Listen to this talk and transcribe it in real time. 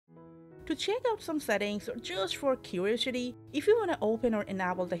To check out some settings or just for curiosity, if you want to open or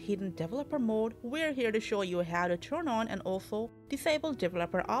enable the hidden developer mode, we're here to show you how to turn on and also disable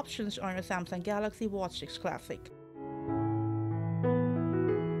developer options on your Samsung Galaxy Watch 6 Classic.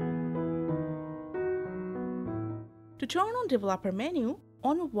 To turn on developer menu,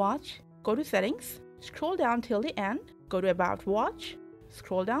 on your watch, go to settings, scroll down till the end, go to about watch,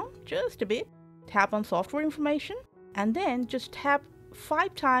 scroll down just a bit, tap on software information, and then just tap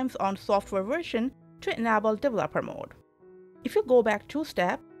 5 times on software version to enable developer mode. If you go back 2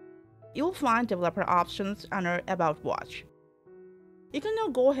 steps, you'll find developer options under about watch. You can now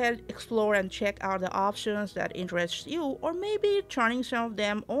go ahead, explore and check out the options that interest you, or maybe turning some of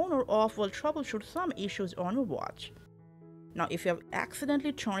them on or off will troubleshoot some issues on your watch. Now if you have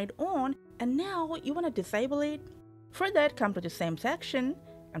accidentally turned it on and now you want to disable it, for that come to the same section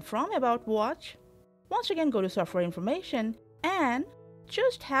and from about watch, once again go to software information and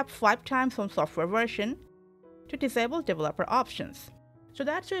just tap 5 times on software version to disable developer options. So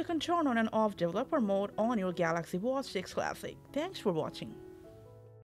that's how you can turn on and off developer mode on your Galaxy Watch 6 Classic. Thanks for watching.